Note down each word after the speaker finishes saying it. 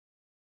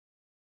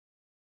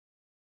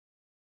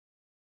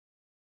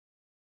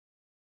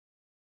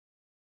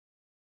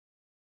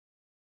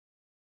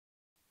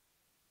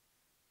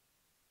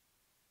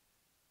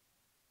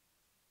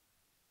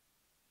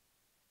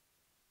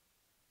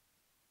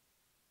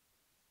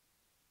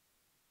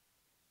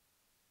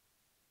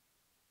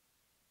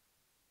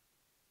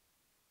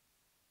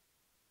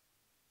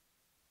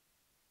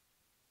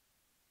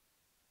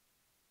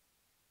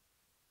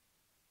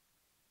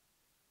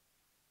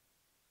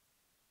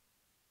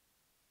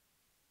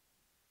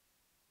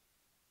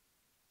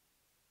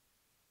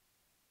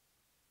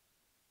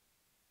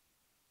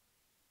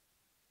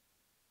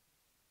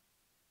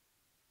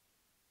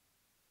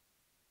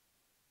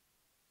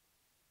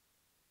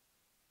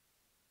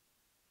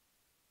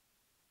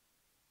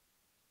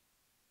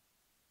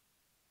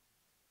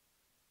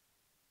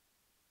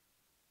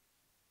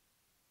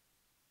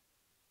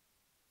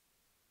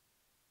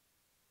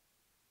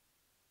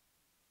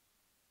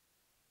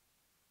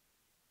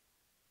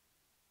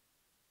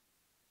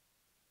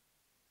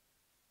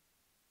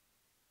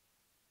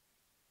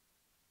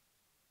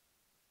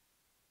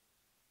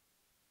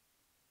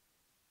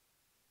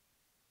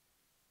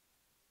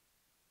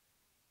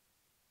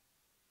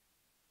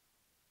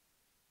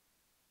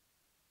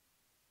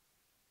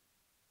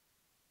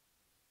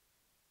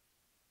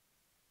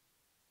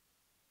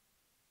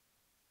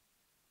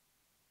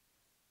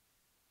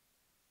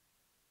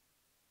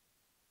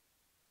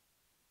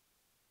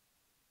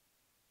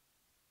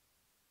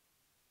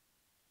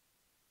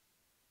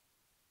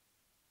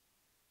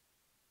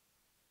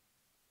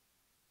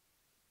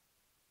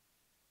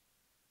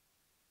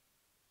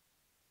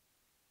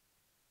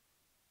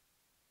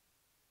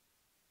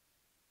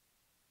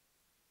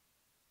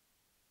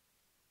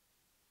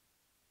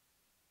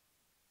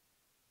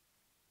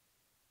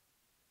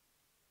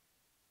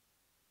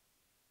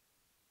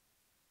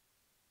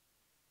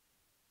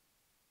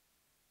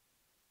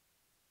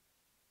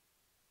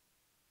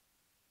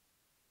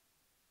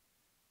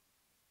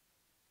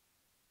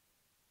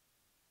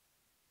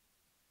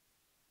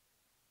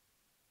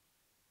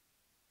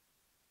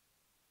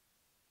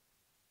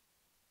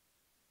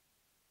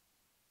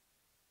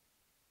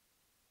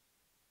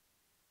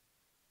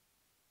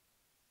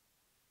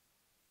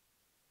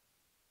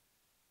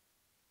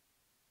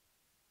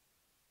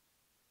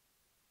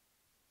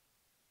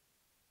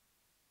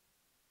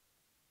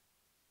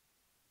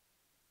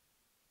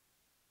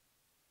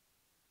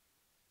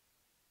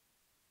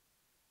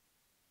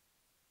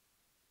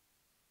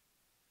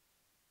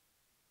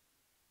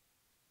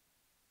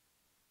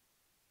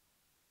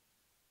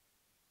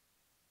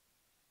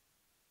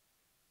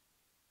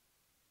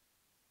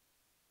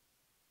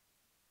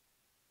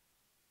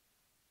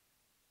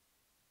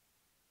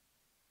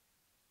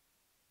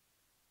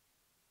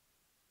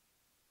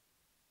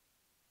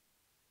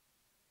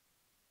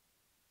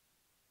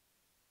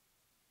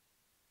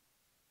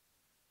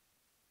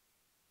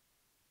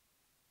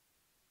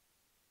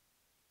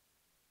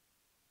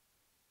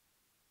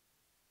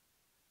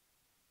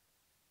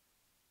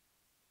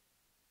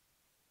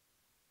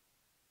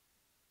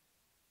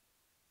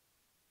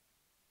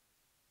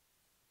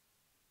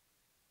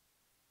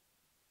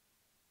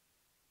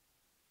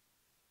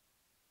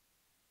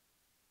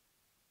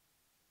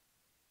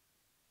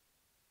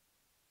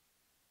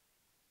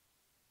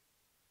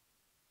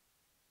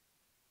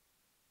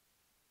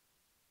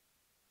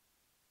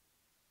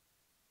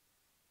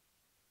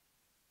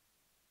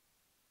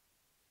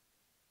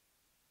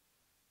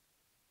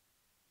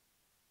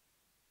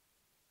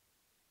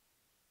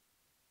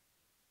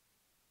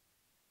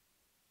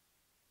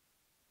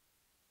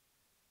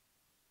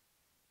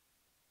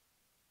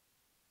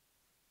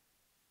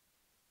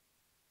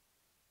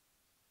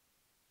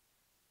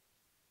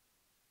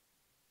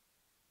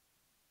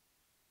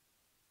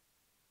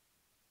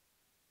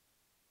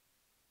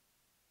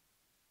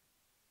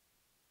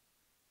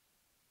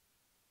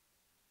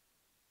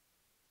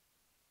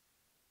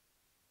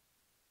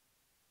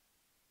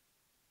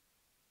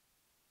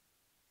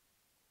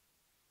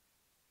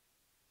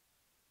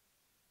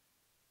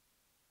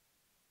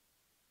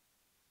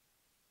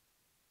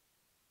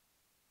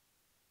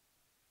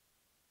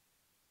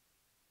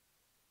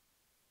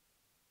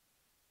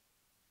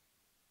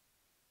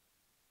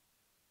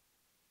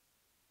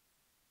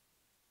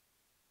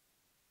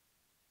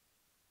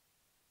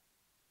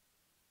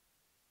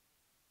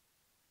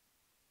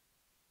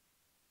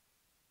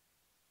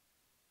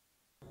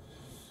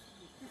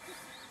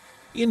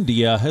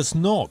India has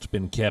not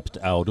been kept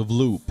out of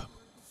loop.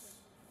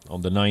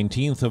 On the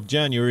 19th of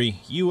January,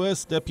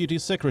 U.S. Deputy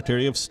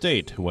Secretary of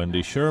State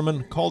Wendy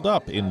Sherman called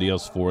up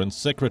India's Foreign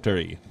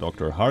Secretary,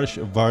 Dr. Harsh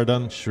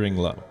Vardhan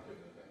Shringla.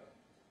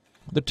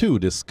 The two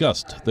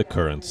discussed the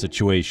current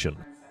situation.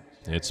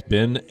 It's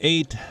been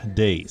 8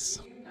 days,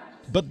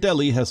 but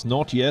Delhi has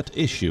not yet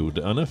issued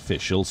an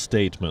official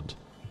statement.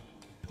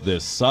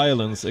 This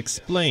silence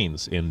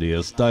explains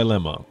India's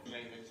dilemma.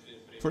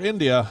 For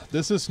India,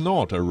 this is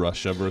not a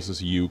Russia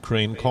versus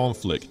Ukraine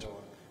conflict.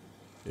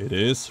 It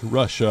is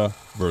Russia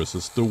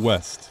versus the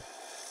West.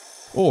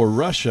 Or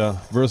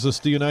Russia versus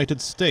the United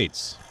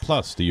States,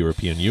 plus the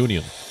European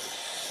Union.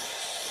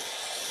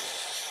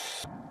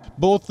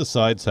 Both the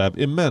sides have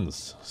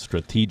immense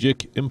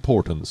strategic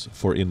importance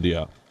for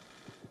India.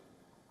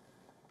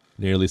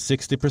 Nearly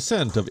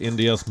 60% of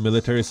India's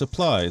military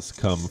supplies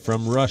come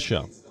from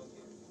Russia.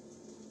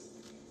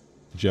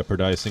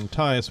 Jeopardizing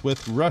ties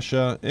with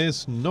Russia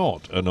is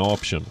not an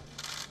option,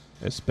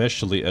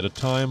 especially at a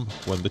time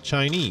when the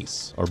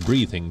Chinese are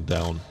breathing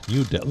down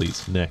New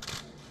Delhi's neck.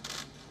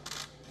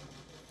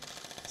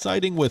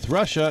 Siding with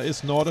Russia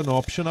is not an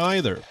option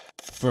either.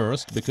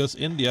 First, because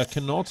India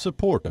cannot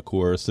support a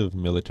coercive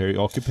military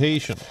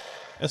occupation,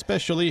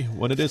 especially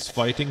when it is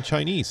fighting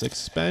Chinese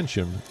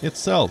expansion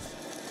itself.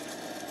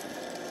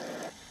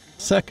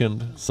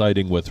 Second,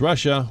 siding with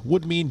Russia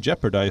would mean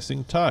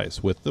jeopardizing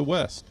ties with the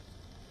West.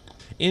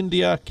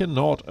 India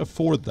cannot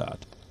afford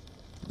that.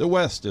 The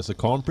West is a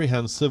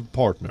comprehensive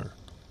partner.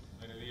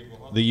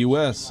 The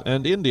US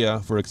and India,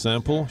 for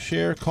example,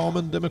 share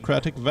common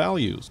democratic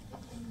values.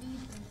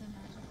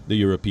 The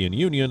European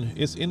Union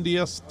is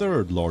India's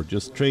third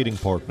largest trading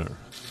partner.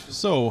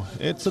 So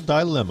it's a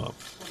dilemma,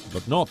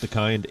 but not the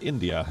kind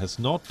India has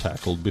not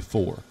tackled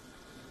before.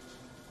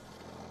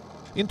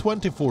 In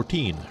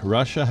 2014,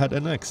 Russia had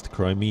annexed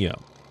Crimea.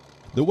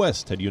 The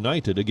West had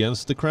united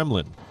against the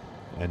Kremlin,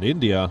 and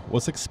India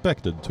was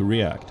expected to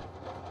react.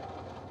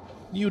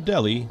 New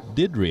Delhi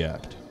did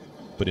react,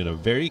 but in a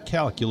very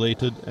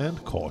calculated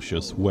and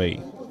cautious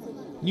way.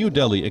 New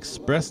Delhi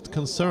expressed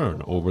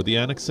concern over the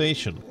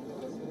annexation,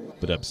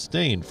 but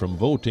abstained from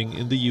voting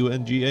in the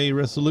UNGA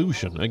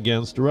resolution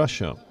against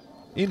Russia.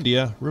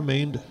 India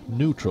remained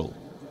neutral.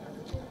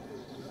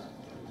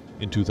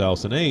 In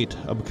 2008,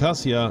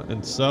 Abkhazia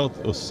and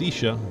South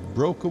Ossetia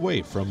broke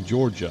away from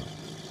Georgia.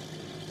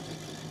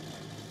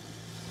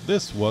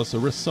 This was a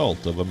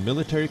result of a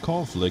military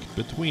conflict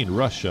between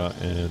Russia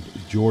and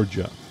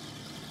Georgia.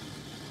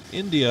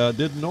 India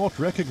did not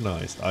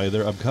recognize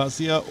either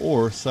Abkhazia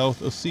or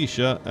South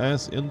Ossetia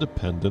as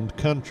independent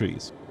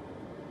countries.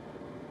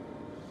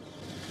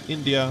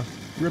 India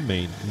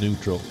remained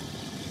neutral.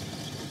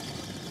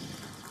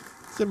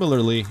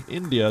 Similarly,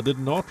 India did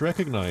not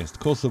recognize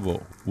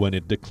Kosovo when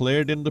it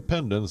declared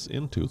independence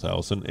in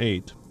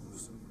 2008.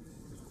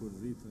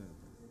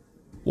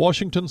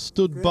 Washington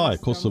stood by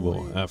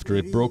Kosovo after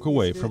it broke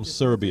away from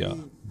Serbia,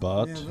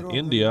 but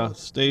India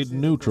stayed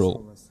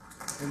neutral.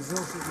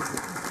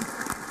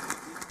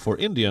 For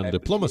Indian,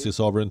 diplomacy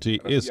sovereignty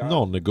is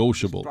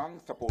non-negotiable.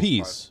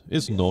 Peace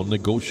is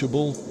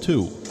non-negotiable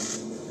too.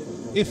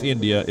 If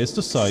India is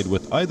to side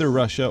with either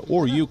Russia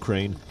or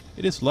Ukraine,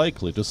 it is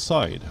likely to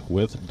side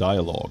with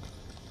dialogue.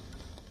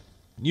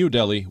 New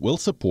Delhi will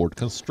support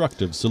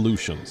constructive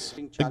solutions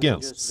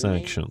against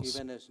sanctions.